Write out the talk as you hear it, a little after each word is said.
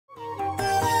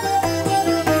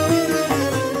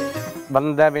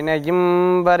வந்த வினையும்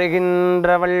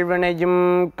வருகின்றவள் வினையும்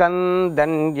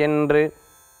கந்தன் என்று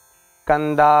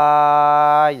கந்தா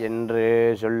என்று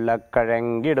சொல்லக்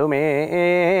கழங்கிடுமே.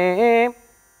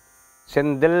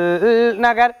 செந்தில்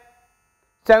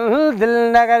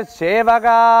நகர்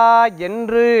சேவகா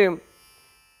என்று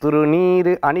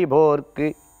திருநீரு அணிபோர்க்கு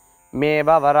மேவ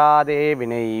வராதே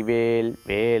வினைவேல்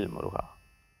வேல் முருகா.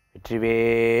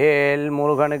 வெற்றிவேல்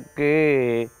முருகனுக்கு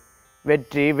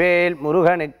வெற்றிவேல்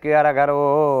முருகனுக்கு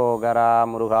அரகரோகரா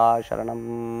முருகா சரணம்.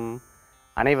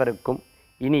 அனைவருக்கும்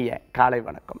இனிய காலை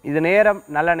வணக்கம். இது நேரம்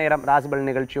நல்ல நேரம் ராசிபலன்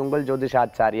நிகழ்ச்சி. உங்கள்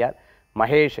ஜோதிஷாச்சாரியார்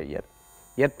மகேஷ் ஐயர்.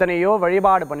 எத்தனையோ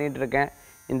வழிபாடு பண்ணிகிட்டு இருக்கேன்.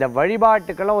 இந்த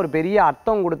வழிபாட்டுக்கெல்லாம் ஒரு பெரிய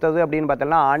அர்த்தம் கொடுத்தது அப்படின்னு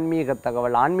பார்த்தோம்னா ஆன்மீக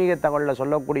தகவல். ஆன்மீக தகவலில்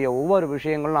சொல்லக்கூடிய ஒவ்வொரு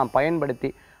விஷயங்களும் நான்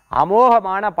பயன்படுத்தி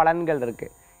அமோகமான பலன்கள்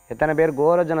இருக்குது. எத்தனை பேர்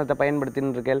கோரஜனத்தை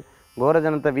பயன்படுத்தின்னு இருக்கேன்.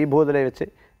 கோரஜனத்தை விபூதியில் வச்சு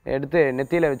எடுத்து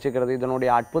நெத்தியில் வச்சுக்கிறது, இதனுடைய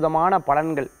அற்புதமான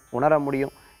பலன்கள் உணர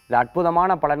முடியும். இது அற்புதமான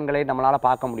பலன்களை நம்மளால்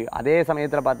பார்க்க முடியும். அதே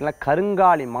சமயத்தில் பார்த்தீங்கன்னா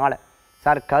கருங்காலி மாலை.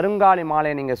 சார், கருங்காலி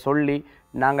மாலையை நீங்கள் சொல்லி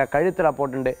நாங்கள் கழுத்தில்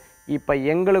போட்டுண்டு இப்போ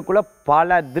எங்களுக்குள்ள பல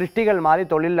திருஷ்டிகள் மாதிரி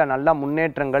தொழிலில் நல்ல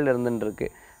முன்னேற்றங்கள் இருந்துருக்கு.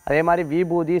 அதே மாதிரி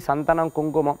விபூதி, சந்தனம்,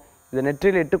 குங்குமம் இது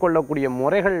நெற்றியில் இட்டுக்கொள்ளக்கூடிய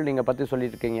முறைகள் நீங்கள் பற்றி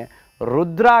சொல்லியிருக்கீங்க.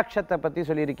 ருத்ராட்சத்தை பற்றி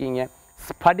சொல்லியிருக்கீங்க.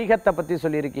 ஸ்படிகத்தை பற்றி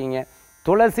சொல்லியிருக்கீங்க.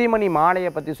 துளசிமணி மாலையை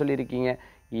பற்றி சொல்லியிருக்கீங்க.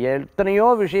 எத்தனையோ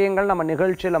விஷயங்கள் நம்ம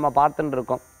நிகழ்ச்சியில் நம்ம பார்த்துட்டு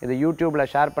இருக்கோம். இது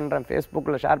யூடியூப்பில் ஷேர் பண்ணுறேன்,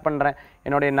 ஃபேஸ்புக்கில் ஷேர் பண்ணுறேன்,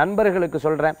 என்னுடைய நண்பர்களுக்கு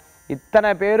சொல்கிறேன்.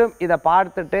 இத்தனை பேரும் இதை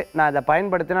பார்த்துட்டு நான் இதை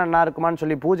பயன்படுத்தினா நல்லா இருக்குமான்னு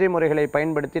சொல்லி பூஜை முறைகளை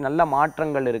பயன்படுத்தி நல்ல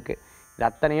மாற்றங்கள் இருக்குது. இது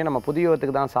அத்தனையும் நம்ம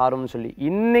புதியோகத்துக்கு தான் சாரும்னு சொல்லி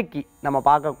இன்றைக்கி நம்ம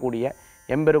பார்க்கக்கூடிய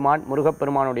எம்பெருமான்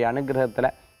முருகப்பெருமானுடைய அனுகிரகத்தில்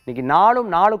இன்றைக்கி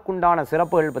நாளுக்குண்டான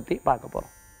சிறப்புகள் பற்றி பார்க்க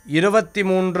போகிறோம்.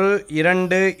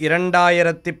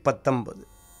 23/2/2019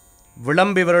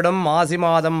 விளம்பி வருடம் மாசி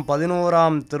மாதம்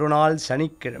 11ஆம் திருநாள்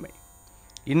சனிக்கிழமை.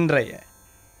 இன்றைய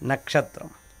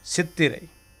நட்சத்திரம் சித்திரை.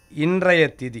 இன்றைய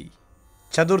திதி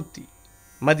சதுர்த்தி.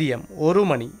 மதியம்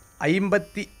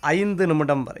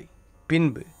 1:55 வரை.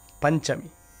 பின்பு பஞ்சமி.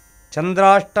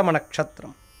 சந்திராஷ்டம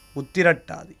நட்சத்திரம்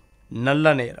உத்திரட்டாதி. நல்ல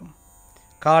நேரம்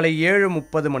காலை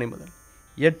 7:30 முதல்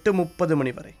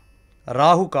 8:30 வரை.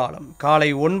 ராகு காலம் காலை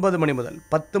 9 முதல்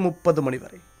 10:30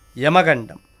 வரை.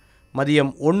 யமகண்டம்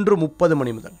மதியம்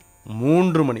 1:30 முதல்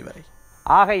 3 வரை.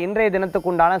 ஆக இன்றைய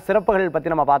தினத்துக்குண்டான சிறப்புகள் பற்றி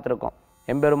நம்ம பார்த்துருக்கோம்.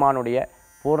 எம்பெருமானுடைய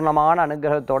பூர்ணமான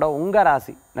அனுகிரகத்தோட உங்கள்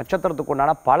ராசி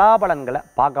நட்சத்திரத்துக்குண்டான பலாபலன்களை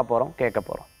பார்க்க போகிறோம், கேட்க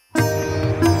போகிறோம்.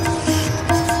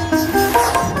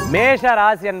 மேஷ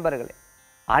ராசி அன்பர்களே,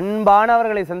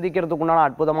 அன்பானவர்களை சந்திக்கிறதுக்குண்டான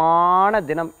அற்புதமான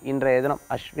தினம் இன்றைய தினம்.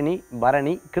 அஸ்வினி,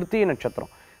 பரணி, கிருத்திகை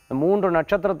நட்சத்திரம். இந்த 3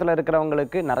 நட்சத்திரத்தில்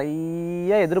இருக்கிறவங்களுக்கு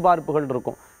நிறைய எதிர்பார்ப்புகள்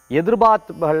இருக்கும்.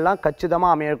 எதிர்பார்ப்புகள்லாம்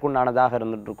கச்சிதமாக அமையக்குண்டானதாக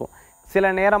இருந்துகிட்ருக்கும். சில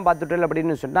நேரம் பார்த்துட்டு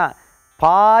அப்படின்னு சொன்னால்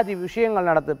பாதி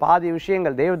விஷயங்கள் பாதி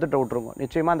விஷயங்கள் தெய்வத்திட்ட விட்டுருங்க.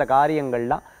 நிச்சயமாக அந்த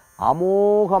காரியங்கள்லாம்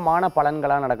அமோகமான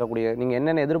பலன்களாக நடக்கக்கூடிய, நீங்கள்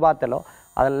என்னென்ன எதிர்பார்த்தலோ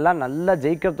அதெல்லாம் நல்லா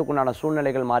ஜெயிக்கிறதுக்குண்டான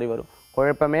சூழ்நிலைகள் மாறி வரும்.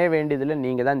 குழப்பமே வேண்டியதில்லை,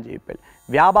 நீங்கள் தான் ஜெயிப்பீர்கள்.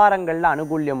 வியாபாரங்களில்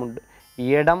அனுகூல்யம் உண்டு.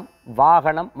 இடம்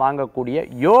வாகனம் வாங்கக்கூடிய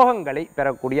யோகங்களை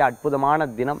பெறக்கூடிய அற்புதமான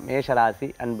தினம் மேஷராசி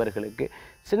அன்பர்களுக்கு.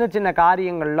 சின்ன சின்ன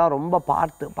காரியங்கள்லாம் ரொம்ப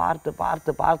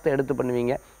பார்த்து எடுத்து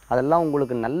பண்ணுவீங்க. அதெல்லாம்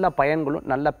உங்களுக்கு நல்ல பயன்களும்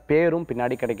நல்ல பேரும்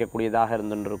பின்னாடி கிடைக்கக்கூடியதாக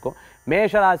இருந்துருக்கும்.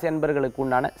 மேஷராசி அன்பர்களுக்கு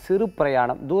உண்டான சிறு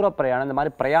பிரயாணம், தூர பிரயாணம், இந்த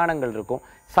மாதிரி பிரயாணங்கள் இருக்கும்.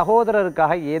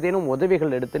 சகோதரருக்காக ஏதேனும்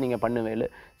உதவிகள் எடுத்து நீங்கள் பண்ணுவேலு.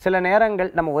 சில நேரங்கள்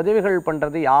நம்ம உதவிகள்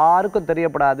பண்ணுறது யாருக்கும்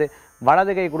தெரியப்படாது.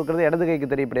 வலது கை கொடுக்குறது இடது கைக்கு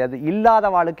தெரியப்படாது. இல்லாத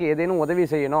வாளுக்கு ஏதேனும் உதவி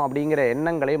செய்யணும் அப்படிங்கிற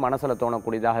எண்ணங்களை மனசில்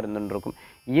தோணக்கூடியதாக இருந்துருக்கும்.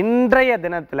 இன்றைய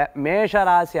தினத்தில்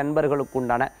மேஷராசி அன்பர்களுக்கு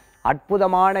உண்டான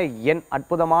அற்புதமான எண்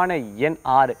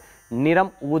 6.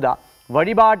 நிறம் ஊதா.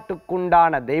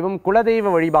 வழிபாட்டுக்குண்டான தெய்வம்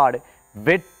குலதெய்வ வழிபாடு.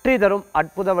 வெற்றி தரும்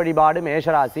அற்புத வழிபாடு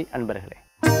மேஷராசி அன்பர்களே.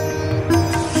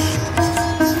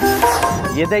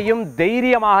 எதையும்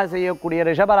தைரியமாக செய்யக்கூடிய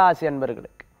ரிஷபராசி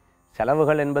அன்பர்களுக்கு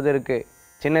செலவுகள் என்பது இருக்குது.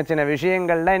 சின்ன சின்ன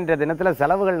விஷயங்கள்ல இன்றைய தினத்தில்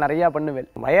செலவுகள் நிறையா பண்ணுவேன்.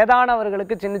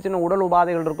 வயதானவர்களுக்கு சின்ன சின்ன உடல்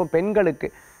உபாதைகள் இருக்கும். பெண்களுக்கு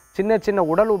சின்ன சின்ன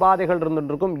உடல் உபாதைகள்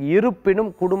இருந்துருக்கும்.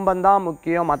 இருப்பினும் குடும்பம்தான்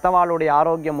முக்கியம், மற்றவாளுடைய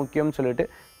ஆரோக்கியம் முக்கியம்னு சொல்லிட்டு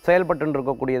செயல்பட்டு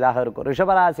இருக்கக்கூடியதாக இருக்கும்.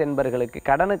 ரிஷபராசி என்பர்களுக்கு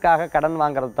கடனுக்காக கடன்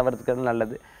வாங்குறத தவிர்த்துக்கிறது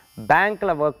நல்லது.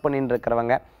 பேங்க்கில் ஒர்க் பண்ணிட்டு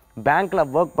இருக்கிறவங்க, பேங்க்கில்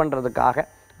ஒர்க் பண்ணுறதுக்காக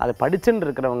அதை படிச்சுட்டு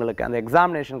இருக்கிறவங்களுக்கு, அந்த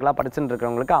எக்ஸாமினேஷனுக்கெலாம் படிச்சுட்டு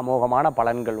இருக்கிறவங்களுக்கு அமோகமான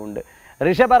பலன்கள் உண்டு.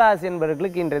 ரிஷபராசி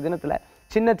என்பவர்களுக்கு இன்றைய தினத்தில்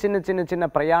சின்ன சின்ன சின்ன சின்ன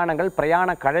பிரயாணங்கள், பிரயாண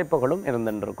கழைப்புகளும்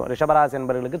இருந்துருக்கும். ரிஷபராசி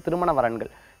என்பவர்களுக்கு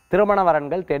திருமண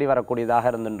வரன்கள் தேடி வரக்கூடியதாக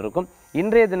இருந்துருக்கும்.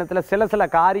 இன்றைய தினத்தில் சில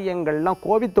காரியங்கள்லாம்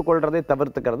கோபித்து கொள்றதை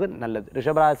தவிர்த்துக்கிறது நல்லது.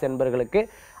 ரிஷபராசி என்பவர்களுக்கு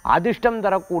அதிர்ஷ்டம்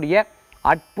தரக்கூடிய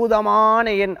அற்புதமான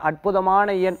எண்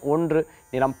 1.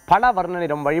 நிறம் பல வர்ண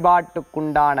நிறம்.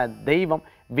 வழிபாட்டுக்குண்டான தெய்வம்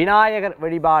விநாயகர்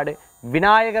வழிபாடு.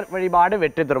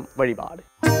 வெற்றி தரும் வழிபாடு.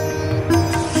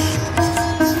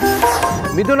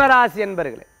 மிதுன ராசி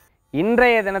என்பர்களே,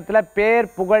 இன்றைய தினத்தில் பேர்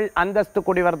புகழ் அந்தஸ்து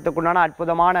கூடி வரத்துக்குண்டான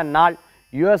அற்புதமான நாள்.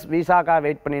 யூஎஸ் விசாக்கா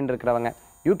வெயிட் பண்ணிட்டு இருக்கிறவங்க,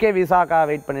 யூகே விசாக்கா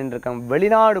வெயிட் பண்ணிட்டு இருக்கவங்க,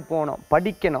 வெளிநாடு போகணும்,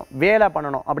 படிக்கணும், வேலை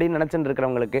பண்ணணும் அப்படின்னு நினச்சிட்டு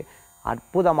இருக்கிறவங்களுக்கு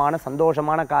அற்புதமான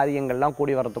சந்தோஷமான காரியங்கள்லாம்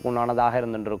கூடி வரத்துக்கு உண்டானதாக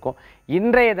இருந்துட்டு இருக்கும்.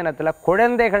 இன்றைய தினத்தில்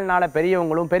குழந்தைகள்னால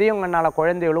பெரியவங்களும் பெரியவங்கனால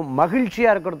குழந்தைகளும்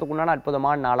மகிழ்ச்சியாக இருக்கிறதுக்கு உண்டான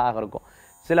அற்புதமான நாளாக இருக்கும்.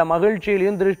 சில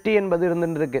மகிழ்ச்சியிலையும் திருஷ்டி என்பது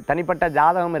இருந்துட்டு இருக்குது. தனிப்பட்ட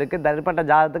ஜாதகம் இருக்குது, தனிப்பட்ட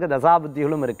ஜாதகத்துக்கு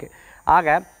தசாபுத்திகளும் இருக்குது.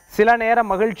 ஆக சில நேரம்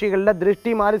மகிழ்ச்சிகளில்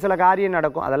திருஷ்டி மாதிரி சில காரியம்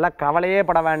நடக்கும். அதெல்லாம் கவலையே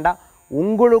பட வேண்டாம்.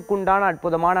 உங்களுக்குண்டான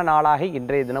அற்புதமான நாளாக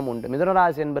இன்றைய தினம் உண்டு.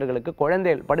 மிதுனராசி என்பவர்களுக்கு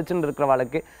குழந்தைகள் படிச்சுட்டு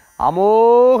இருக்கிறவர்களுக்கு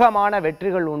அமோகமான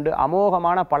வெற்றிகள் உண்டு.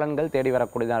 அமோகமான பலன்கள் தேடி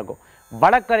வரக்கூடியதாக இருக்கும்.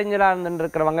 வழக்கறிஞராக இருந்துட்டு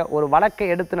இருக்கிறவங்க, ஒரு வழக்கை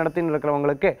எடுத்து நடத்தின்னு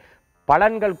இருக்கிறவங்களுக்கு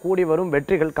பலன்கள் கூடி வரும்,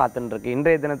 வெற்றிகள் காத்துன்னு இருக்கு.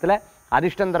 இன்றைய தினத்தில்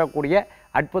அதிர்ஷ்டம் தரக்கூடிய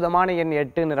அற்புதமான எண்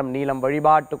 8, நிறம் நீலம்.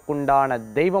 வழிபாட்டுக்குண்டான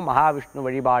தெய்வம் மகாவிஷ்ணு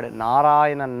வழிபாடு,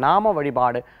 நாராயண நாம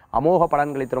வழிபாடு, அமோக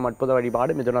பலன்களை தரும் அற்புத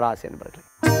வழிபாடு மிதுனராசி என்பவர்கள்.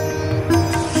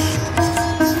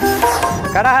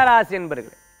 கடகராசி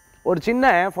என்பவர்கள், ஒரு சின்ன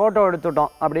ஃபோட்டோ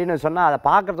எடுத்துட்டோம் அப்படின்னு சொன்னால் அதை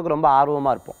பார்க்குறதுக்கு ரொம்ப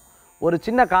ஆர்வமாக இருப்போம். ஒரு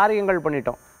சின்ன காரியங்கள்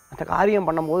பண்ணிட்டோம், அந்த காரியம்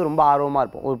பண்ணும்போது ரொம்ப ஆர்வமாக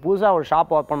இருப்போம். ஒரு புதுசாக ஒரு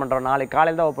ஷாப் ஓப்பன் பண்ணுறோம், நாளைக்கு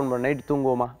காலையில் தான் ஓப்பன் பண்ணுறோம், நைட்டு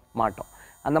தூங்குவோமா மாட்டோம்.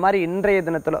 அந்த மாதிரி இன்றைய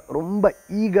தினத்தில் ரொம்ப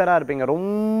ஈகராக இருப்பீங்க,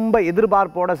 ரொம்ப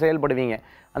எதிர்பார்ப்போடு செயல்படுவீங்க.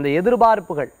 அந்த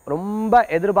ரொம்ப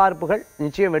எதிர்பார்ப்புகள்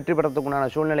நிச்சயம் வெற்றி பெறத்துக்குண்டான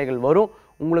சூழ்நிலைகள் வரும்.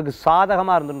 உங்களுக்கு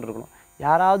சாதகமாக இருந்துட்டு இருக்கணும்.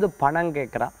 யாராவது பணம்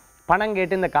கேட்குறா, பணம்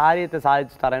கேட்டு இந்த காரியத்தை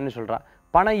சாதிச்சு தரேன்னு சொல்கிறா,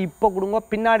 பணம் இப்போ கொடுங்க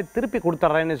பின்னாடி திருப்பி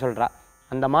கொடுத்துட்றேன்னு சொல்கிறா,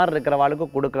 அந்த மாதிரி இருக்கிறவாளுக்கு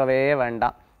கொடுக்கவே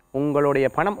வேண்டாம். உங்களுடைய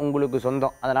பணம் உங்களுக்கு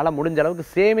சொந்தம். அதனால் முடிஞ்ச அளவுக்கு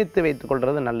சேமித்து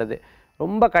வைத்துக்கொள்வது நல்லது.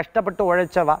 ரொம்ப கஷ்டப்பட்டு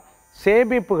உழைச்சவா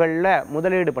சேமிப்புகளில்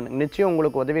முதலீடு பண்ணு, நிச்சயம்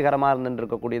உங்களுக்கு உதவிகரமாக இருந்துட்டு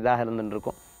இருக்கக்கூடியதாக இருந்துட்டு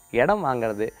இருக்கும். இடம்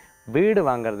வாங்கிறது, வீடு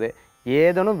வாங்கிறது,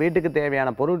 ஏதேனும் வீட்டுக்கு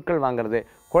தேவையான பொருட்கள் வாங்கிறது,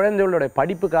 குழந்தைகளுடைய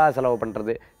படிப்புக்காக செலவு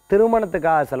பண்ணுறது,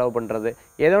 திருமணத்துக்காக செலவு பண்ணுறது,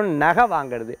 ஏதோ நகை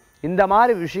வாங்கிறது, இந்த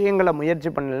மாதிரி விஷயங்களை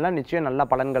முயற்சி பண்ணலாம், நிச்சயம் நல்ல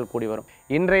பலன்கள் கூடி வரும்.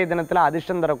 இன்றைய தினத்தில்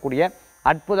அதிர்ஷ்டம் தரக்கூடிய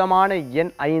அற்புதமான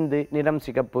எண் 5, நிறம்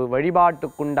சிகப்பு.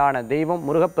 வழிபாட்டுக்குண்டான தெய்வம்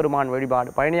முருகப்பெருமான் வழிபாடு,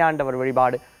 பழனியாண்டவர்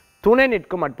வழிபாடு, துணை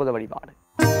நிற்கும் அற்புத வழிபாடு.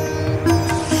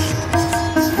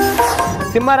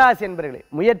 சிம்மராசி என்பவர்களே,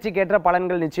 முயற்சிக்கேற்ற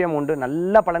பலன்கள் நிச்சயம் உண்டு.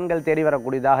 நல்ல பலன்கள் தேடி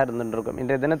வரக்கூடியதாக இருந்துட்டு இருக்கும்.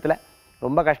 இன்றைய தினத்தில்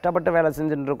ரொம்ப கஷ்டப்பட்டு வேலை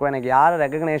செஞ்சுட்டு இருக்கோம், எனக்கு யாரும்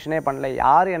ரெகக்னேஷனே பண்ணல,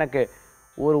 யாரும் எனக்கு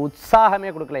ஒரு உற்சாகமே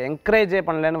கொடுக்கல, என்கரேஜே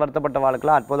பண்ணலன்னு வருத்தப்பட்ட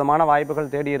வாழ்க்கையில் அற்புதமான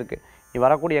வாய்ப்புகள் தேடி இருக்குது.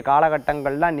 வரக்கூடிய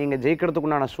காலகட்டங்கள்லாம் நீங்கள்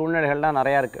ஜெயிக்கிறதுக்குண்டான சூழ்நிலைகள்லாம்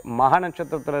நிறையா இருக்குது. மக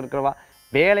நட்சத்திரத்தில் இருக்கிறவா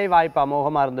வேலை வாய்ப்பு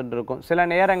அமோகமாக இருந்துட்டு இருக்கும். சில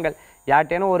நேரங்கள்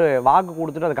யார்ட்டேனும் ஒரு வாக்கு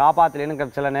கொடுத்துட்டு அதை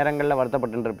காப்பாற்றலேன்னு சில நேரங்களில்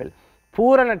வருத்தப்பட்டு இருப்பேன்.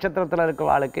 பூர நட்சத்திரத்தில்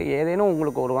இருக்கிறவாளுக்கு ஏதேனும்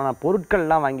உங்களுக்கு ஒரு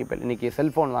பொருட்கள்லாம் வாங்கிப்பேன். இன்றைக்கி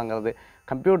செல்ஃபோன் வாங்குறது,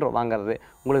 கம்ப்யூட்டர் வாங்குறது,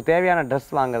 உங்களுக்கு தேவையான ட்ரெஸ்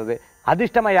வாங்குறது,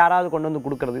 அதிர்ஷ்டமாக யாராவது கொண்டு வந்து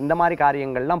கொடுக்குறது, இந்த மாதிரி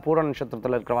காரியங்கள்லாம் பூர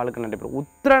நட்சத்திரத்தில் இருக்கிறவாளுக்கு நடைபெறும்.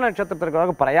 உத்திர நட்சத்திரத்தில்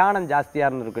இருக்கிறவங்களுக்கு பிரயாணம் ஜாஸ்தியாக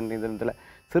இருந்துருக்கு. இந்த தினத்தில்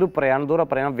சிறு பிரயாணம், தூர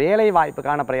பிரயாணம், வேலை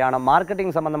வாய்ப்புக்கான பிரயாணம்,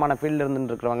 மார்க்கெட்டிங் சம்மந்தமான ஃபீல்டில்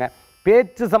இருந்துட்டு இருக்கிறவங்க,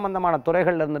 பேச்சு சம்மந்தமான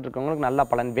துறைகளில் இருந்துட்டு இருக்கிறவங்களுக்கு நல்ல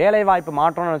பலன். வேலை வாய்ப்பு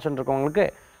மாற்றம்னு நினச்சிட்டு இருக்கவங்களுக்கு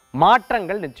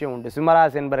மாற்றங்கள் நிச்சயம் உண்டு.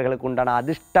 சிம்மராசி என்பவர்களுக்கு உண்டான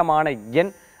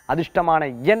அதிர்ஷ்டமான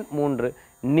எண் 3,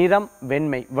 நிறம்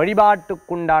வெண்மை.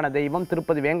 வழிபாட்டுக்குண்டான தெய்வம்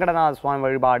திருப்பதி வேங்கடநாத சுவாமி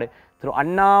வழிபாடு, திரு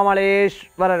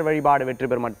அண்ணாமலேஸ்வரர் வழிபாடு, வெற்றி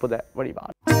பெறும் அற்புத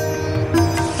வழிபாடு.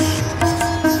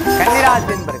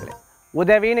 கன்னிராசி என்பவர்களே,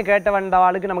 உதவின்னு கேட்ட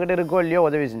வந்தவாளுக்கு நம்மகிட்ட இருக்கோ இல்லையோ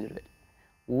உதவி செஞ்சிருது.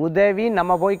 உதவி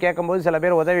நம்ம போய் கேட்கும்போது சில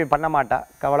பேர் உதவி பண்ண மாட்டா,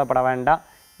 கவலைப்பட வேண்டாம்.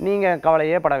 நீங்கள்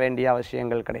கவலையே பட வேண்டிய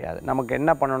அவசியங்கள் கிடையாது. நமக்கு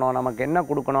என்ன பண்ணணும், நமக்கு என்ன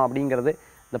கொடுக்கணும் அப்படிங்கிறது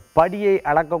இந்த படியை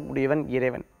அளக்கக்கூடியவன்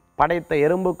இறைவன். படைத்த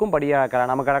எறும்புக்கும் படியை அளக்கிறான்,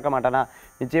 நமக்கு அளக்க மாட்டானா,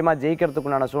 நிச்சயமாக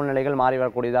ஜெயிக்கிறதுக்குண்டான சூழ்நிலைகள் மாறி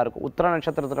வரக்கூடியதாக இருக்கும். உத்திர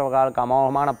நட்சத்திரத்தில் இருக்கிறவர்களுக்கு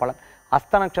அமோகமான பலன்,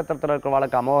 அஸ்த நட்சத்திரத்தில்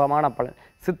இருக்கிறவர்களுக்கு அமோகமான பலன்,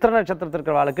 சித்திர நட்சத்திரத்தில்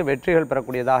இருக்கிறவர்களுக்கு வெற்றிகள்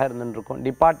பெறக்கூடியதாக இருந்துருக்கும்.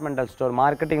 டிபார்ட்மெண்டல் ஸ்டோர்,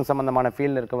 மார்க்கெட்டிங் சம்மந்தமான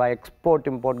ஃபீல்டு இருக்கவா,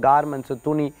 எக்ஸ்போர்ட் இம்போர்ட், கார்மெண்ட்ஸு,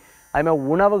 துணி, அதுமாதிரி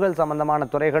உணவுகள் சம்மந்தமான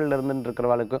துறைகளில் இருந்துட்டு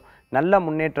இருக்கிறவர்களுக்கு நல்ல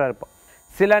முன்னேற்றம் இருக்கும்.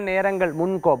 சில நேரங்கள்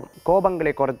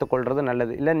கோபங்களை குறைத்து கொள்வது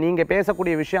நல்லது. இல்லை நீங்கள்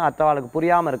பேசக்கூடிய விஷயம் அத்தவாளுக்கு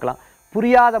புரியாமல் இருக்கலாம்,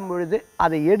 புரியாத பொழுது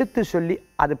அதை எடுத்து சொல்லி,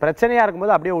 அது பிரச்சனையாக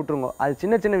இருக்கும்போது அப்படியே விட்டுருங்க. அது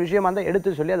சின்ன சின்ன விஷயமா இருந்தால் எடுத்து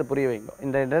சொல்லி அதை புரிய வைங்க.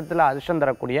 இந்த இடத்துல அதிர்ஷ்டம்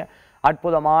தரக்கூடிய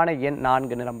அற்புதமான எண்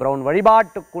 4, நிறம் பிரவுன்.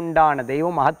 வழிபாட்டுக்குண்டான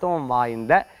தெய்வம் மகத்துவம்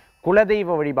வாய்ந்த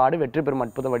குலதெய்வ வழிபாடு, வெற்றி பெறும்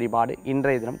அற்புத வழிபாடு.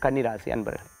 இன்றைய தினம் கன்னிராசி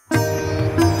அன்பர்களே.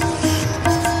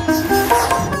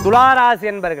 துளாராசி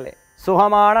அன்பர்களே,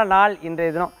 சுகமான நாள்.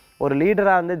 இன்றைய தினம் ஒரு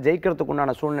லீடராக இருந்து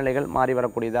ஜெயிக்கிறதுக்குண்டான சூழ்நிலைகள் மாறி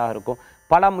வரக்கூடியதாக இருக்கும்.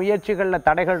 பல முயற்சிகளில்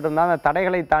தடைகள் இருந்தால் அந்த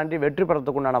தடைகளை தாண்டி வெற்றி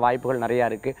பெறத்துக்குண்டான வாய்ப்புகள் நிறையா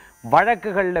இருக்குது.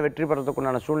 வழக்குகளில் வெற்றி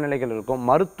பெறத்துக்குண்டான சூழ்நிலைகள் இருக்கும்.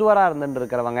 மருத்துவராக இருந்துட்டு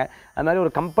இருக்கிறவங்க, அது மாதிரி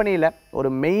ஒரு கம்பெனியில்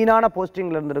ஒரு மெயினான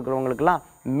போஸ்டிங்கில் இருந்துருக்கிறவங்களுக்கெல்லாம்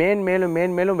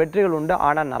மேன்மேலும் வெற்றிகள் உண்டு.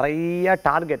 ஆனால் நிறைய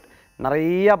டார்கெட்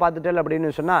நிறையா பார்த்துட்டேன்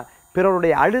அப்படின்னு சொன்னால்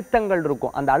பிறருடைய அழுத்தங்கள்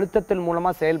இருக்கும். அந்த அழுத்தத்தின்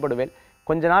மூலமாக செயல்படுவேன்.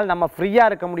 கொஞ்ச நாள் நம்ம ஃப்ரீயாக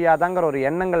இருக்க முடியாதாங்கிற ஒரு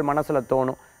எண்ணங்கள் மனசில்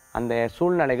தோணும். அந்த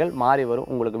சூழ்நிலைகள் மாறி வரும்.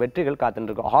 உங்களுக்கு வெற்றிகள்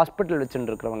காத்துட்டுருக்கும். ஹாஸ்பிட்டல்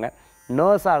வச்சுட்டு இருக்கிறவங்க,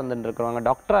 நர்ஸாக இருந்துட்டு இருக்கிறவங்க,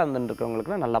 டாக்டராக இருந்துட்டு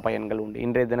இருக்கிறவங்களுக்கு நல்ல பயன்கள் உண்டு.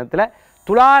 இன்றைய தினத்தில்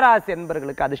துளாராசி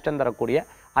என்பவர்களுக்கு அதிர்ஷ்டம் தரக்கூடிய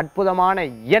அற்புதமான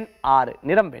எண் 6,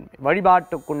 நிறம் வெண்மை.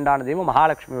 வழிபாட்டுக்குண்டான தெய்வம்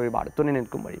மகாலட்சுமி வழிபாடு, துணை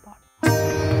நிற்கும் வழிபாடு.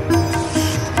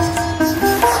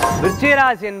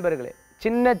 விருச்சிகராசி என்பவர்களே,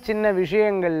 சின்ன சின்ன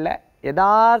விஷயங்களில்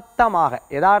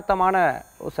யதார்த்தமான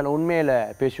சில உண்மையில்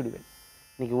பேசிவிடுவேன்.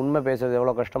 இன்றைக்கி உண்மை பேசுறது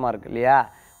எவ்வளோ கஷ்டமாக இருக்குது இல்லையா?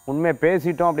 உண்மை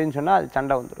பேசிட்டோம் அப்படின்னு சொன்னால் அது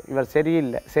சண்டை வந்துடும். இவர்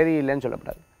சரியில்லைன்னு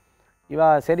சொல்லக்கூடாது.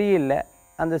 இவ சரியில்லை,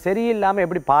 அந்த சரியில்லாமல்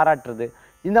எப்படி பாராட்டுறது?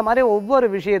 இந்த மாதிரி ஒவ்வொரு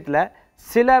விஷயத்தில்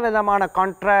சில விதமான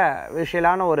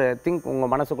கான்ட்ரவர்ஷியலான ஒரு திங்க்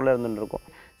உங்கள் மனசுக்குள்ளே இருந்துட்டு இருக்கும்.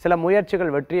 சில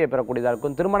முயற்சிகள் வெற்றியை பெறக்கூடியதாக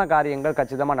இருக்கும். திருமண காரியங்கள்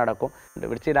கச்சிதமாக நடக்கும். இந்த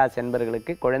விருச்சிகராசி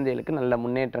என்பவர்களுக்கு குழந்தைகளுக்கு நல்ல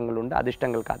முன்னேற்றங்கள் உண்டு.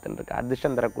 அதிர்ஷ்டங்கள் காத்துருக்கு.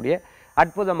 அதிர்ஷ்டம் தரக்கூடிய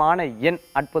அற்புதமான எண்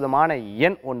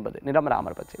 9, நிறம்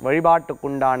ராமர் பச்சை.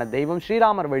 வழிபாட்டுக்குண்டான தெய்வம்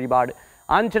ஸ்ரீராமர் வழிபாடு,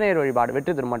 ஆஞ்சநேயர் வழிபாடு,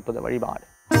 வெற்றி தரும் அற்புத வழிபாடு.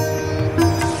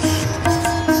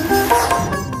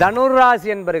 தனுராசி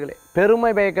என்பவர்களே,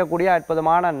 பெருமை பயக்கக்கூடிய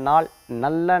அற்புதமான நாள்.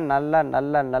 நல்ல நல்ல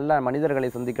நல்ல நல்ல மனிதர்களை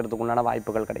சந்திக்கிறதுக்கு உண்டான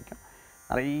வாய்ப்புகள் கிடைக்கும்.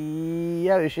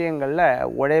 நிறைய விஷயங்களில்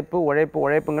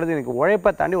உழைப்புங்கிறது இன்றைக்கி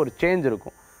உழைப்பை தாண்டி ஒரு சேஞ்ச்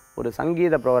இருக்கும். ஒரு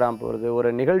சங்கீத ப்ரோக்ராம் போகிறது, ஒரு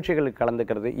நிகழ்ச்சிகளுக்கு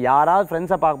கலந்துக்கிறது, யாராவது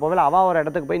ஃப்ரெண்ட்ஸை பார்க்க போகல அவள் ஒரு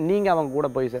இடத்துக்கு போய் நீங்கள் அவங்க கூட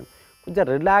போய் சேர்ந்து கொஞ்சம்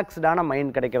ரிலாக்ஸ்டான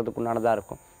மைண்ட் கிடைக்கிறதுக்கு உண்டானதாக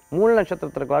இருக்கும். மூல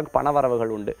நட்சத்திரத்திற்கு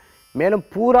பணவரவுகள் உண்டு. மேலும்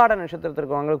பூராட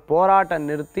நட்சத்திரத்திற்கு போராட்டம்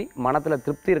நிறுத்தி மனத்தில்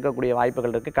திருப்தி இருக்கக்கூடிய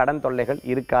வாய்ப்புகள் இருக்குது. கடன் தொல்லைகள்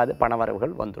இருக்காது,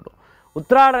 பணவரவுகள் வந்துடும்.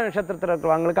 உத்திராட நட்சத்திரத்தில்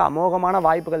இருக்கிறவங்களுக்கு அமோகமான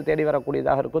வாய்ப்புகள் தேடி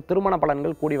வரக்கூடியதாக இருக்கும். திருமண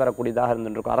பலன்கள் கூடி வரக்கூடியதாக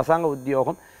இருந்துருக்கும். அரசாங்க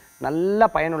உத்தியோகம் நல்ல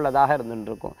பயனுள்ளதாக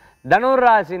இருந்துருக்கும்.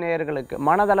 தனுராசி நேயர்களுக்கு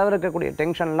மனதளவு இருக்கக்கூடிய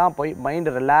டென்ஷன்லாம் போய்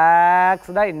மைண்டு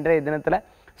ரிலாக்ஸ்டாக இன்றைய தினத்தில்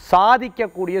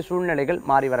சாதிக்கக்கூடிய சூழ்நிலைகள்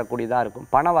மாறி வரக்கூடியதாக இருக்கும்.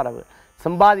 பணவரவு,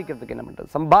 சம்பாதிக்கிறதுக்கு என்ன பண்ணுறது,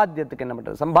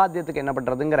 சம்பாத்தியத்துக்கு என்ன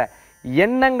பண்ணுறதுங்கிற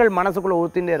எண்ணங்கள் மனசுக்குள்ளே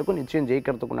ஊற்றிகிட்டே இருக்கும். நிச்சயம்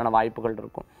ஜெயிக்கிறதுக்கு உண்டான வாய்ப்புகள்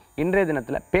இருக்கும். இன்றைய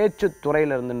தினத்தில் பேச்சு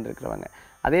துறையில் இருந்துட்டு இருக்கிறவங்க,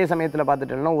 அதே சமயத்தில்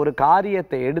பார்த்துட்டோம்னா ஒரு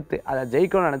காரியத்தை எடுத்து அதை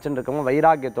ஜெயிக்கணும்னு நினச்சிட்டு இருக்கவங்க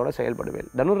வைராக்கியத்தோடு செயல்படுவேன்.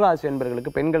 தனுராசி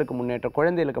என்பவர்களுக்கு பெண்களுக்கு முன்னேற்றம்,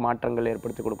 குழந்தைகளுக்கு மாற்றங்கள்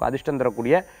ஏற்படுத்தி கொடுக்கும். அதிர்ஷ்டம்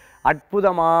தரக்கூடிய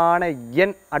அற்புதமான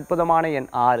எண்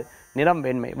 6, நிறம்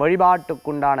வெண்மை.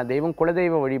 வழிபாட்டுக்குண்டான தெய்வம்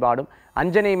குலதெய்வ வழிபாடும்,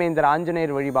 அஞ்சனை மைந்தர்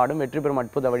ஆஞ்சநேயர் வழிபாடும் வெற்றி பெறும்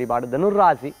அற்புத வழிபாடு.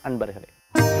 தனுராசி அன்பர்களே.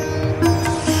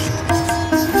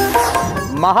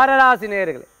 மகர ராசி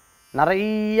நேயர்களே,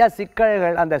 நிறைய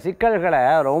சிக்கல்கள், அந்த சிக்கல்களை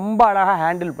ரொம்ப அழகாக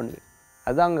ஹேண்டில் பண்ணுது.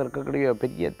 அதுதான் அங்கே இருக்கக்கூடிய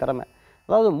பெரிய திறமை.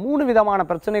 அதாவது 3 விதமான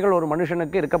பிரச்சனைகள் ஒரு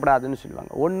மனுஷனுக்கு இருக்கப்படாதுன்னு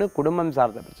சொல்லுவாங்க. ஒன்று குடும்பம்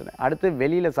சார்ந்த பிரச்சனை, அடுத்து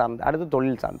வெளியில் சார்ந்து, அடுத்து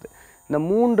தொழில் சார்ந்து. இந்த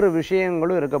 3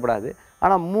 விஷயங்களும் இருக்கப்படாது.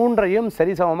 ஆனால் 3ஐயும்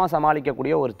சரிசமமாக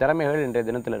சமாளிக்கக்கூடிய ஒரு திறமைகள் இன்றைய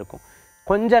தினத்தில் இருக்கும்.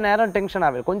 கொஞ்ச நேரம் டென்ஷன்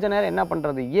ஆகுது, கொஞ்ச நேரம் என்ன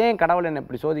பண்ணுறது, ஏன் கடவுள் என்னை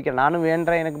இப்படி சோதிக்கிற, நானும்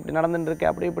வேண்டேன், எனக்கு இப்படி நடந்துட்டுருக்கு,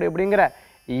 அப்படிங்கிற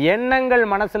எண்ணங்கள்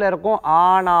மனசில் இருக்கும்.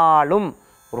 ஆனாலும்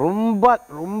ரொம்ப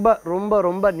ரொம்ப ரொம்ப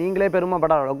ரொம்ப நீங்களே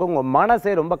பெருமைப்பட அளவுக்கு உங்கள்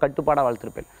மனசே ரொம்ப கட்டுப்பாடாக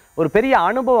வளர்த்துருப்பேன். ஒரு பெரிய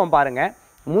அனுபவம் பாருங்கள்.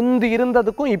 முந்தி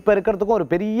இருந்ததுக்கும் இப்போ இருக்கிறதுக்கும் ஒரு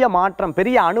பெரிய மாற்றம்.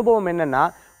 பெரிய அனுபவம் என்னென்னா,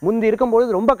 முந்தி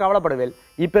இருக்கும்பொழுது ரொம்ப கவலைப்படுவேன்,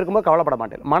 இப்போ இருக்கும்போது கவலைப்பட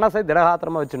மாட்டேன். மனசை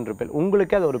திடகாத்திரமாக வச்சுட்டு இருப்பேன்.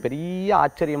 உங்களுக்கே அது ஒரு பெரிய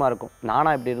ஆச்சரியமாக இருக்கும்.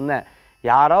 நானாக இப்படி இருந்தேன்,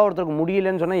 யாரோ ஒருத்தருக்கு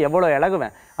முடியலன்னு சொன்னால் எவ்வளோ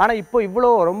இழகுவேன், ஆனால் இப்போ இவ்வளோ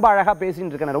ரொம்ப அழகாக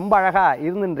பேசிகிட்டு இருக்கேனே, ரொம்ப அழகாக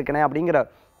இருந்துட்டு இருக்கேனே அப்படிங்கிற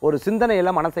ஒரு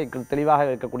சிந்தனையெல்லாம் மனசை தெளிவாக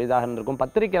இருக்கக்கூடியதாக இருந்திருக்கும்.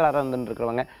 பத்திரிகையாளராக இருந்துட்டு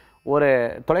இருக்கிறவங்க, ஒரு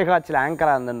தொலைக்காட்சியில்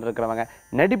ஆங்கராக இருந்துட்டு இருக்கிறவங்க,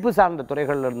 நடிப்பு சார்ந்த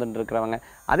துறைகளில் இருந்துட்டு இருக்கிறவங்க,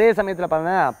 அதே சமயத்தில்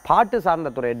பார்த்தீங்கன்னா பாட்டு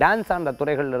சார்ந்த துறை, டான்ஸ் சார்ந்த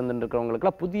துறைகளில் இருந்துட்டு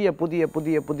இருக்கிறவங்களுக்குலாம் புதிய புதிய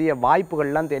புதிய புதிய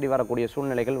வாய்ப்புகள்லாம் தேடி வரக்கூடிய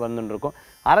சூழ்நிலைகள் வந்துட்டு இருக்கும்.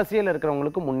 அரசியல்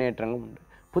இருக்கிறவங்களுக்கு முன்னேற்றங்கள் உண்டு,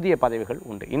 புதிய பதவிகள்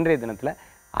உண்டு. இன்றைய தினத்தில்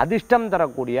அதிர்ஷ்டம்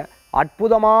தரக்கூடிய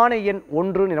அற்புதமான எண்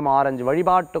 1, நிறம் ஆரஞ்சு.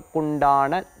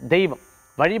 வழிபாட்டுக்குண்டான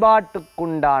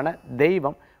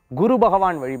தெய்வம் குரு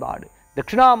பகவான் வழிபாடு,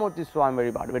 தட்சிணாமூர்த்தி சுவாமி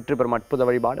வழிபாடு வெற்றி பெறும் அற்புத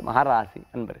வழிபாடு. மகராசி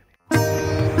அன்பர்களே.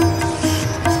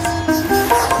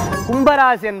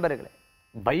 கும்பராசி அன்பர்களே,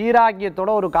 வைராக்கியத்தோட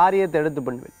ஒரு காரியத்தை எடுத்து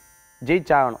பண்ணுவேன்.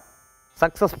 ஜெயிச்சாகணும்,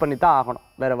 சக்ஸஸ் பண்ணித்தான் ஆகணும்,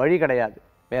 வேறு வழி கிடையாது,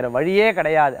 வேறு வழியே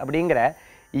கிடையாது அப்படிங்கிற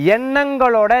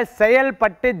எண்ணங்களோட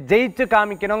செயல்பட்டு ஜெயிச்சு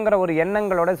காமிக்கணுங்கிற ஒரு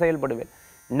எண்ணங்களோட செயல்படுவேன்.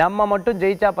 நம்ம மட்டும்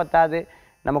ஜெயிச்சா பத்தாது,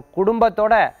 நம்ம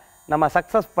குடும்பத்தோட நம்ம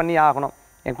சக்ஸஸ் பண்ணி ஆகணும்.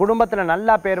 என் குடும்பத்தில்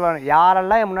நல்லா பேர் வேணும்,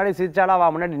 யாரெல்லாம் என் முன்னாடி சிரிச்சாலும்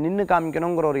அவள் முன்னாடி நின்று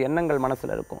காமிக்கணுங்கிற ஒரு எண்ணங்கள்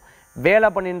மனசில் இருக்கும். வேலை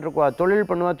பண்ணிட்டு இருக்குவா, தொழில்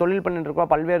பண்ணிட்டு இருக்குவா,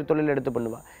 பல்வேறு தொழில் எடுத்து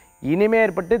பண்ணுவா. இனிமே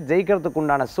ஏற்பட்டு ஜெயிக்கிறதுக்கு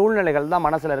உண்டான சூழ்நிலைகள் தான்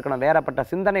மனசில் இருக்கணும், வேறப்பட்ட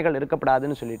சிந்தனைகள்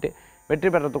இருக்கப்படாதுன்னு சொல்லிட்டு வெற்றி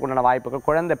பெறத்துக்கு உண்டான வாய்ப்புகள்.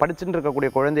 படிச்சுட்டு இருக்கக்கூடிய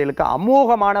குழந்தைகளுக்கு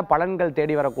அமோகமான பலன்கள்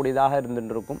தேடி வரக்கூடியதாக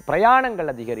இருந்துட்டு இருக்கும்.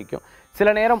 பிரயாணங்கள் அதிகரிக்கும்.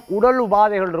 சில நேரம் உடல்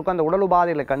உபாதைகள் இருக்கும், அந்த உடல்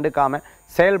உபாதைகளை கண்டுக்காமல்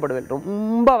செயல்படுவேன்.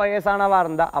 ரொம்ப வயசானவாக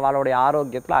இருந்தால் அவளுடைய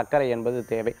ஆரோக்கியத்தில் அக்கறை என்பது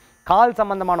தேவை. கால்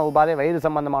சம்பந்தமான உபாதை, வயிறு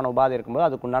சம்பந்தமான உபாதை இருக்கும்போது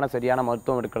அதுக்குண்டான சரியான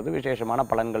மருத்துவம் எடுக்கிறது விசேஷமான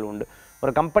பலன்கள் உண்டு.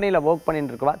 ஒரு கம்பெனியில் ஒர்க்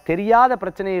பண்ணிட்டு இருக்கவா தெரியாத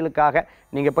பிரச்சனைகளுக்காக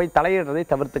நீங்கள் போய் தலையிடுறதை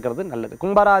தவிர்த்துக்கிறது நல்லது.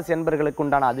 கும்பராசி என்பர்களுக்கு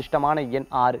உண்டான அதிர்ஷ்டமான எண்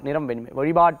 6, நிறம் வெண்மை.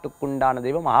 வழிபாட்டுக்குண்டான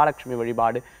தெய்வம் மகாலட்சுமி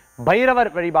வழிபாடு,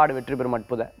 பைரவர் வழிபாடு வெற்றி பெறும்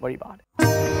அற்புத வழிபாடு.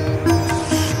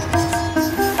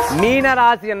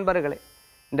 மீனராசி என்பர்களே,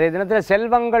 இன்றைய தினத்தில்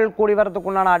செல்வங்கள் கூடி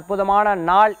வரத்துக்குண்டான அற்புதமான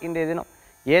நாள் இன்றைய தினம்.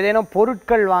 ஏதேனும்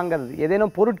பொருட்கள்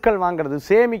வாங்கிறது,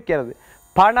 சேமிக்கிறது,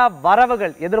 பண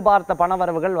வரவுகள், எதிர்பார்த்த பண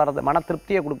வரவுகள் வர்றது, மன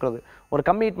திருப்தியை கொடுக்குறது. ஒரு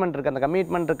கமிட்மெண்ட் இருக்குது, அந்த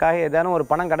கமிட்மெண்ட்டுக்காக ஏதேனும் ஒரு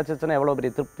பணம் கிடச்சிச்சுன்னா எவ்வளோ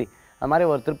பெரிய திருப்தி. அது மாதிரி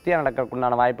ஒரு திருப்தியாக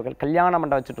நடக்கிறதுக்குண்டான வாய்ப்புகள். கல்யாண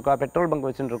மண்டபம் வச்சுட்டுருக்கா, பெட்ரோல் பங்க்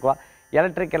வச்சுட்டு இருக்கா,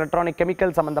 எலக்ட்ரானிக்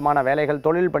கெமிக்கல் சம்பந்தமான வேலைகள்,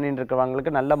 தொழில் பண்ணிட்டு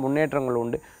இருக்கிறவங்களுக்கு நல்ல முன்னேற்றங்கள்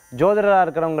உண்டு. ஜோதிடராக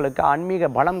இருக்கிறவங்களுக்கு ஆன்மீக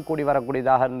பலம் கூடி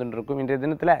வரக்கூடியதாக இருந்துட்டு இருக்கும். இன்றைய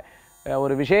தினத்தில்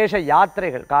ஒரு விசேஷ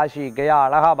யாத்திரைகள், காஷி, கயா,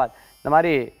 அலகாபாத், இந்த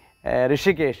மாதிரி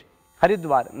ரிஷிகேஷ்,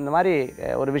 ஹரித்வார், இந்த மாதிரி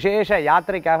ஒரு விசேஷ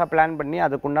யாத்திரைக்காக பிளான் பண்ணி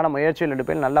அதுக்குண்டான முயற்சிகள்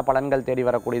எடுப்பில் நல்ல பலன்கள் தேடி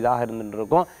வரக்கூடியதாக இருந்துட்டு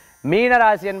இருக்கும்.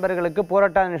 மீனராசி என்பர்களுக்கு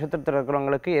பூரட்டாதி நட்சத்திரத்தில்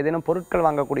இருக்கிறவங்களுக்கு ஏதேனும் பொருட்கள்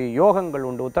வாங்கக்கூடிய யோகங்கள்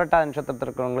உண்டு. உத்திரட்டாதி நட்சத்திரத்தில்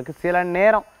இருக்கிறவங்களுக்கு சில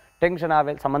நேரம்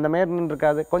டென்ஷனாகவே சம்மந்தமே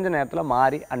இருக்காது, கொஞ்சம் நேரத்தில்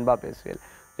மாறி அன்பாக பேசுவேன்.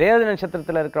 ரேவதி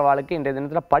நட்சத்திரத்தில் இருக்கிறவாளுக்கு இன்றைய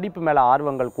தினத்தில் படிப்பு மேலே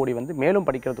ஆர்வங்கள் கூடி வந்து மேலும்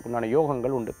படிக்கிறதுக்குண்டான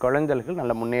யோகங்கள் உண்டு. குழந்தைகள்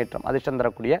நல்ல முன்னேற்றம். அதிர்ஷ்டம்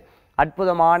தரக்கூடிய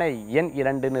அற்புதமான எண்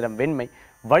 2, நிறம் வெண்மை.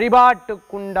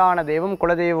 வழிபாட்டுக்குண்டான தெய்வம்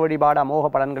குலதெய்வ வழிபாடு, அமோக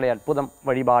பலன்களை அற்புதம்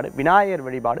வழிபாடு, விநாயகர்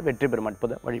வழிபாடு வெற்றி பெறும்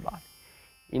அற்புத வழிபாடு.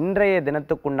 இன்றைய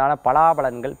தினத்துக்குண்டான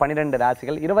பலாபலன்கள் 12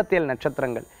 ராசிகள் 27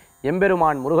 நட்சத்திரங்கள்.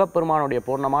 எம்பெருமான் முருகப்பெருமானுடைய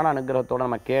பூர்ணமான அனுகிரகத்தோடு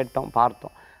நம்ம கேட்டோம்,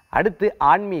 பார்த்தோம். அடுத்து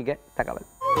ஆன்மீக தகவல்.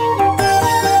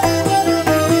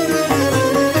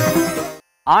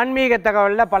 ஆன்மீக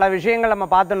தகவலில் பல விஷயங்கள் நம்ம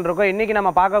பார்த்துட்டு இருக்கோம். இன்றைக்கி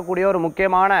நம்ம பார்க்கக்கூடிய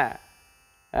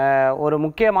ஒரு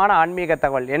முக்கியமான ஆன்மீக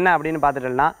தகவல் என்ன அப்படின்னு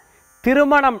பார்த்துட்டோம்னா,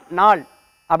 திருமணம் நாள்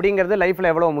அப்படிங்கிறது லைஃப்பில்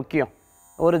எவ்வளோ முக்கியம்.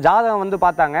 ஒரு ஜாதகம் வந்து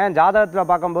பார்த்தாங்க, ஜாதகத்தில்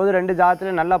பார்க்கும்போது 2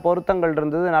 ஜாதகத்துலேயும் நல்ல பொருத்தங்கள்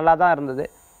இருந்தது, நல்லா தான் இருந்தது.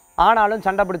 ஆனாலும்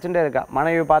சண்டை பிடிச்சுட்டே இருக்கா.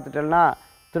 மனைவி பார்த்துட்டேன்னா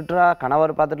திட்டுறா,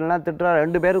 கணவர் பார்த்துட்டேன்னா திட்டுறா,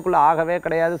 2 பேருக்குள்ளே ஆகவே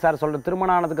கிடையாது. சார் சொல்கிற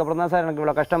திருமணம் ஆனதுக்கப்புறம் தான் சார் எனக்கு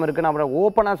இவ்வளோ கஷ்டம் இருக்குன்னு அப்புறம்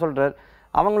ஓப்பனாக சொல்கிறார்.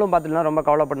 அவங்களும் பார்த்துட்டுனா ரொம்ப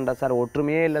கவலைப்படுறா, சார்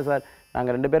ஒற்றுமையே இல்லை சார்,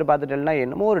 நாங்கள் 2 பேர் பார்த்துட்டேன்னா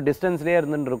என்னமோ ஒரு டிஸ்டன்ஸ்லேயே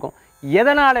இருந்துட்டு இருக்கோம்.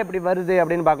 எதனால் இப்படி வருது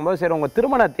அப்படின்னு பார்க்கும்போது, சரி உங்கள்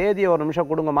திருமண தேதியை ஒரு நிமிஷம்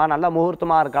கொடுங்கம்மா, நல்லா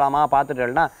முகூர்த்தமாக இருக்கலாமா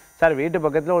பார்த்துட்டேன்னா, சார் வீட்டு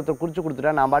பக்கத்தில் ஒருத்தர் குறித்து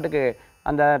கொடுத்துட்டா நான் பாட்டுக்கு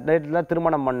அந்த டேட்டில்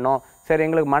திருமணம் பண்ணோம், சரி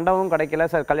எங்களுக்கு மண்டபமும் கிடைக்கல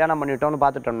சார், கல்யாணம் பண்ணிட்டோம்னு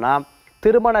பார்த்துட்டோம்னா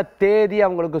திருமண தேதி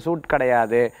அவங்களுக்கு சூட்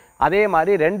கிடையாது. அதே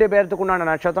மாதிரி 2 பேர்த்துக்கு உண்டான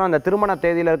நட்சத்திரம், அந்த திருமண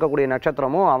தேதியில் இருக்கக்கூடிய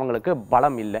நட்சத்திரமும் அவங்களுக்கு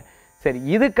பலம் இல்லை. சரி,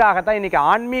 இதுக்காகத்தான் இன்றைக்கி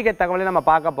ஆன்மீக தகவலை நம்ம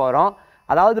பார்க்க போகிறோம்.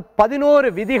 அதாவது 11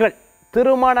 விதிகள்,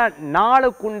 திருமண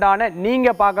நாளுக்குண்டான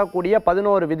நீங்கள் பார்க்கக்கூடிய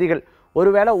 11 விதிகள்.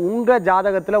 ஒருவேளை உங்கள்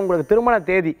ஜாதகத்தில் உங்களுக்கு திருமண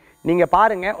தேதி நீங்கள்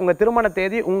பாருங்கள், உங்கள் திருமண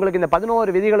தேதி உங்களுக்கு இந்த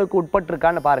 11 விதிகளுக்கு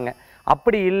உட்பட்டிருக்கான்னு பாருங்கள்.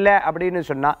 அப்படி இல்லை அப்படின்னு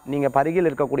சொன்னால் நீங்கள் பருகில்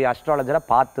இருக்கக்கூடிய அஸ்ட்ராலஜரை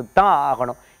பார்த்து தான்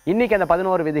ஆகணும். இன்றைக்கி அந்த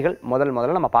 11 விதிகள்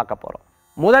முதல்ல நம்ம பார்க்க போகிறோம்.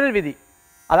 முதல் விதி,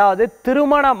 அதாவது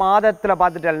திருமண மாதத்தில்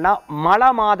பார்த்துட்டேன்னா மழை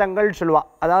மாதங்கள் சொல்லுவா.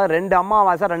 அதாவது 2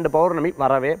 அமாவாசை 2 பௌர்ணமி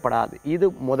வரவே படாது. இது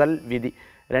முதல் விதி.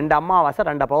 2 அமாவாசை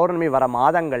 2 பௌர்ணமி வர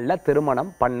மாதங்களில் திருமணம்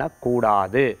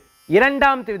பண்ணக்கூடாது.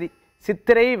 இரண்டாம் விதி,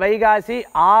 சித்திரை, வைகாசி,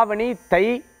 ஆவணி, தை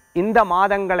இந்த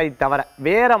மாதங்களை தவிர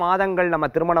வேறு மாதங்கள் நம்ம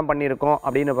திருமணம் பண்ணியிருக்கோம்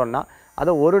அப்படின்னு சொன்னால்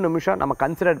அதை ஒரு நிமிஷம் நம்ம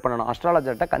கன்சிடர் பண்ணணும்.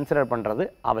 அஸ்ட்ராலஜர்கிட்ட கன்சிடர் பண்ணுறது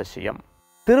அவசியம்.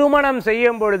 திருமணம்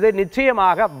செய்யும் பொழுது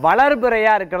நிச்சயமாக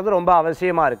வளர்பிறையாக இருக்கிறது ரொம்ப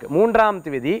அவசியமாக இருக்குது. மூன்றாம்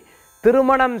விதி,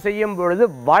 திருமணம் செய்யும் பொழுது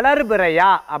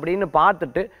வளர்பிறையா அப்படின்னு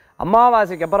பார்த்துட்டு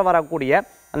அமாவாசைக்கு அப்புறம் வரக்கூடிய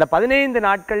அந்த 15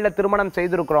 நாட்களில் திருமணம்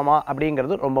செய்திருக்கிறோமா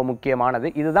அப்படிங்கிறது ரொம்ப முக்கியமானது.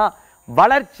 இதுதான்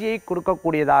வளர்ச்சியை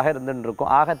கொடுக்கக்கூடியதாக இருந்துட்டு இருக்கும்.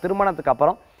 ஆக திருமணத்துக்கு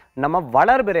அப்புறம் நம்ம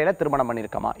வளர்பிறையில் திருமணம்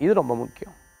பண்ணியிருக்கோமா, இது ரொம்ப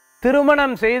முக்கியம்.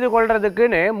 திருமணம் செய்து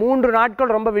கொள்றதுக்குன்னு 3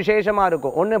 நாட்கள் ரொம்ப விசேஷமாக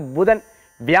இருக்கும். ஒன்று புதன்,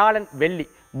 வியாழன், வெள்ளி.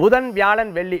 புதன்,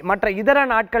 வியாழன், வெள்ளி. மற்ற இதர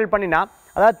நாட்கள் பண்ணினா,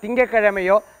 அதாவது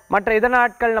திங்கக்கிழமையோ மற்ற இதர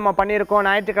நாட்கள் நம்ம பண்ணியிருக்கோம்,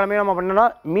 ஞாயிற்றுக்கிழமையோ நம்ம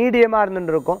பண்ணோம், மீடியமாக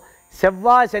இருந்துட்டு இருக்கும்.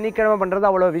 செவ்வாய், சனிக்கிழமை பண்ணுறது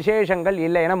அவ்வளோ விசேஷங்கள்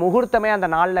இல்லை, ஏன்னா முகூர்த்தமே அந்த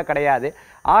நாளில் கிடையாது.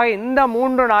 ஆக இந்த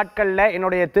 3 நாட்களில்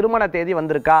என்னுடைய திருமண தேதி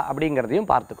வந்திருக்கா அப்படிங்கிறதையும்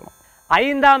பார்த்துக்கணும்.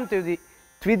 5ஆம் தேதி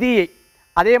த்விதியை,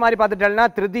 அதே மாதிரி பார்த்துட்டேன்னா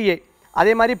திருதியை,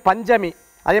 அதே மாதிரி பஞ்சமி,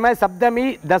 அதே மாதிரி சப்தமி,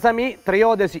 தசமி,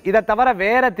 திரையோதசி. இதை தவிர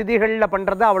வேறு திதிகளில்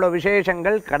பண்ணுறது அவ்வளோ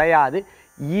விசேஷங்கள் கிடையாது.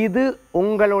 இது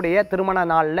உங்களுடைய திருமண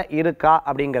நாளில் இருக்கா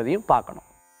அப்படிங்கிறதையும் பார்க்கணும்.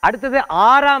 அடுத்தது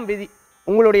 6ஆம் விதி,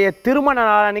 உங்களுடைய திருமண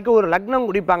நாள் அன்றைக்கி ஒரு லக்னம்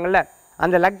குடிப்பாங்கள்ல,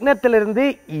 அந்த லக்னத்திலிருந்து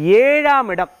 7ஆம்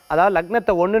இடம், அதாவது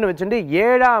லக்னத்தை 1ன்னு வச்சுட்டு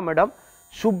 7ஆம் இடம்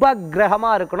சுப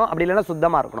கிரகமாக இருக்கணும், அப்படி இல்லைன்னா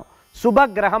சுத்தமாக இருக்கணும். சுப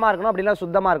கிரகமாக இருக்கணும், அப்படி இல்லைன்னா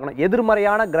சுத்தமாக இருக்கணும்.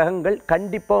 எதிர்மறையான கிரகங்கள்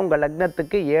கண்டிப்பாக உங்கள்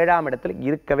லக்னத்துக்கு 7ஆம் இடத்துல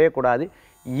இருக்கவே கூடாது.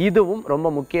 இதுவும் ரொம்ப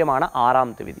முக்கியமான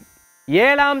 6ஆம் விதி.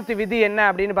 7ஆம் விதி என்ன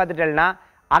அப்படின்னு பார்த்துட்டேன்னா,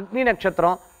 அக்னி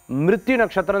நட்சத்திரம், மிருத்யு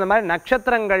நட்சத்திரம், இந்த மாதிரி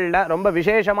நட்சத்திரங்களில் ரொம்ப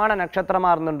விசேஷமான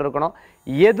நட்சத்திரமாக இருந்துட்டு இருக்கணும்.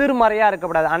 எதிர்மறையாக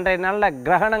இருக்கக்கூடாது, அன்றைய நாளில்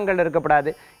கிரகணங்கள் இருக்கக்கூடாது.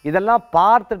 இதெல்லாம்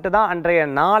பார்த்துட்டு தான் அன்றைய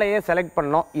நாளையே செலக்ட்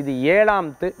பண்ணணும். இது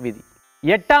 7வது விதி.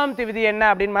 8வது விதி என்ன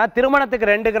அப்படின்னா, திருமணத்துக்கு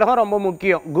 2 கிரகம் ரொம்ப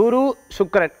முக்கியம், குரு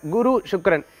சுக்கிரன். குரு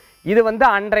சுக்கிரன் இது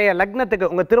அன்றைய லக்னத்துக்கு,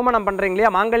 உங்கள் திருமணம் பண்ணுறீங்க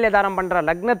இல்லையா, மாங்கல்ய தாரம் பண்ணுற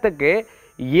லக்னத்துக்கு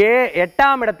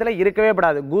 8ஆம் இடத்துல இருக்கவே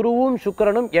கூடாது. குருவும்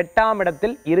சுக்கிரனும் 8ஆம்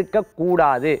இடத்தில்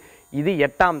இருக்கக்கூடாது. இது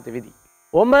 8வது விதி.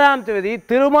 9வது விதி,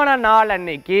 திருமண நாள்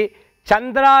அன்னைக்கு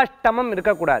சந்திராஷ்டமம்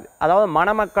இருக்கக்கூடாது. அதாவது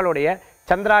மணமக்களுடைய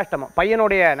சந்திராஷ்டமம்,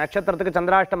 பையனுடைய நட்சத்திரத்துக்கு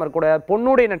சந்திராஷ்டமம் இருக்கக்கூடாது,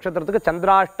 பொண்ணுடைய நட்சத்திரத்துக்கு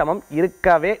சந்திராஷ்டமம்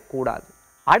இருக்கவே கூடாது.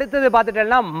 அடுத்தது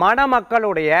பார்த்துட்டேன்னா,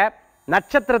 மணமக்களுடைய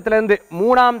நட்சத்திரத்திலேருந்து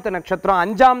 3வது நட்சத்திரம்,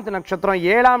 5வது நட்சத்திரம்,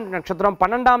 7வது நட்சத்திரம்,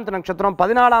 12வது நட்சத்திரம்,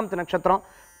 14வது நட்சத்திரம்,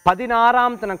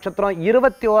 16வது நட்சத்திரம்,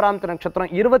 21வது நட்சத்திரம்,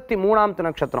 23வது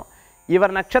நட்சத்திரம்,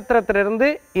 இவர் நட்சத்திரத்திலிருந்து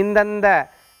இந்தந்த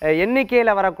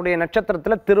எண்ணிக்கையில் வரக்கூடிய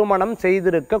நட்சத்திரத்தில் திருமணம்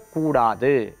செய்திருக்க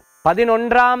கூடாது.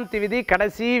 11வது விதி,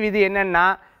 கடைசி விதி என்னன்னா,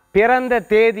 பிறந்த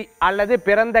தேதி அல்லது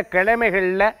பிறந்த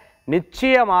கிழமைகளில்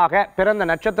நிச்சயமாக, பிறந்த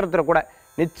நட்சத்திரத்தில் கூட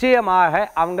நிச்சயமாக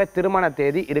அவங்க திருமண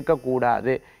தேதி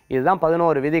இருக்கக்கூடாது. இதுதான்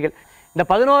 11 விதிகள். இந்த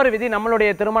 11 விதி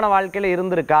நம்மளுடைய திருமண வாழ்க்கையில்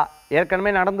இருந்திருக்கா,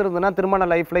 ஏற்கனவே நடந்திருந்துன்னா திருமண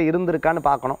லைஃப்பில் இருந்திருக்கான்னு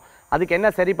பார்க்கணும். அதுக்கு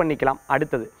என்ன சரி பண்ணிக்கலாம்.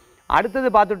 அடுத்தது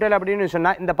பார்த்துட்டேன் அப்படின்னு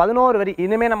சொன்னால், இந்த 11 வரி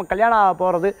இனிமேல் நம்ம கல்யாணம் ஆக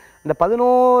போகிறது இந்த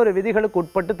 11 விதிகளுக்கு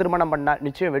உட்பட்டு திருமணம் பண்ணால்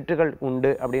நிச்சயம் வெற்றிகள்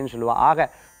உண்டு அப்படின்னு சொல்லுவாள். ஆக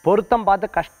பொருத்தம் பார்த்து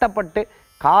கஷ்டப்பட்டு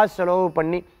காசு செலவு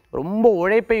பண்ணி ரொம்ப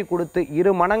உழைப்பை கொடுத்து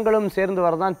இரு மனங்களும் சேர்ந்து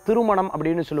வரதான் திருமணம்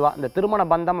அப்படின்னு சொல்லுவாள். இந்த திருமண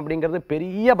பந்தம் அப்படிங்கிறது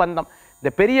பெரிய பந்தம். இந்த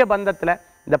பெரிய பந்தத்தில்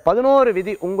இந்த 11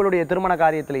 விதி உங்களுடைய திருமண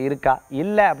காரியத்தில் இருக்கா,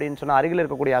 இல்லை அப்படின்னு சொன்னால் அருகில்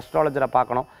இருக்கக்கூடிய அஸ்ட்ராலஜரை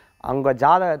பார்க்கணும். அவங்க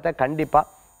ஜாதகத்தை கண்டிப்பாக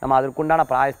நம்ம அதற்குண்டான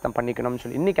பிராயஸ்தம் பண்ணிக்கணும்னு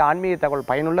சொல்லி, இன்றைக்கி ஆன்மீக தகவல்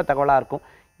பயனுள்ள தகவலாக இருக்கும்.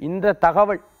 இந்த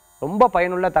தகவல் ரொம்ப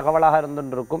பயனுள்ள தகவலாக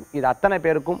இருந்துருக்கும். இது அத்தனை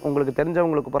பேருக்கும் உங்களுக்கு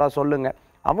தெரிஞ்சவங்களுக்கு பூரா சொல்லுங்கள்.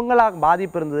 அவங்களாக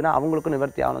பாதிப்பு இருந்ததுன்னா அவங்களுக்கும்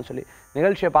நிவர்த்தி ஆகணும்னு சொல்லி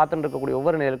நிகழ்ச்சியை பார்த்துட்டு இருக்கக்கூடிய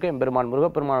ஒவ்வொரு நேருக்கும் எம்பெருமான்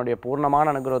முருகப்பெருமானுடைய பூர்ணமான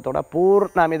அனுகிரகத்தோட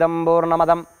பூர்ணமிதம்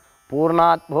பூர்ணமதம்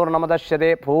பூர்ணாத்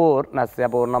பூர்ணமதஷ்யதே பூர்ணஸ்ய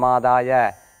பூர்ணமாதாய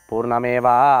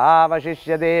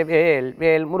பூர்ணமேவாவசிஷ்யதே. வேல்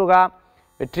வேல் முருகா,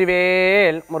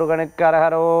 வெற்றிவேல் முருகனுக்கு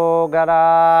அரஹரோகரா.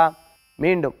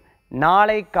 மீண்டும்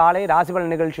நாளை காலை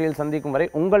ராசிபலன் நிகழ்ச்சியில் சந்திக்கும் வரை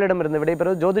உங்களிடமிருந்து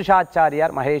விடைபெறுவது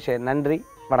ஜோதிஷாச்சாரியார் மகேஷ். நன்றி,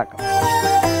 வணக்கம்.